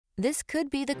This could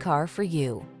be the car for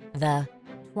you. The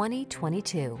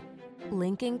 2022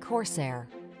 Lincoln Corsair.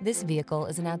 This vehicle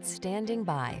is an outstanding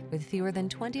buy with fewer than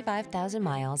 25,000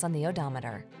 miles on the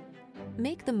odometer.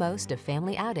 Make the most of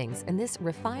family outings in this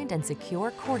refined and secure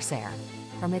Corsair.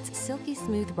 From its silky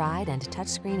smooth ride and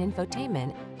touchscreen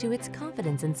infotainment to its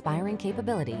confidence-inspiring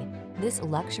capability, this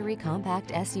luxury compact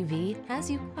SUV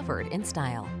has you covered in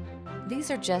style.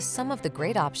 These are just some of the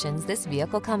great options this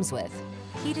vehicle comes with: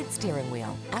 heated steering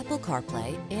wheel, Apple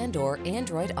CarPlay and/or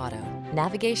Android Auto,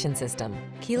 navigation system,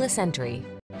 keyless entry,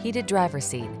 heated driver's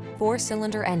seat,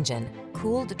 4-cylinder engine,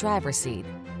 cooled driver's seat,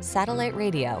 satellite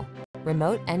radio,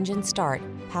 remote engine start,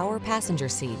 power passenger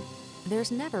seat.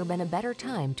 There's never been a better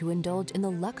time to indulge in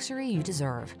the luxury you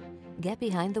deserve. Get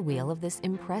behind the wheel of this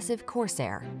impressive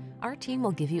Corsair. Our team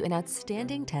will give you an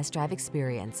outstanding test drive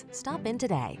experience. Stop in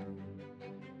today.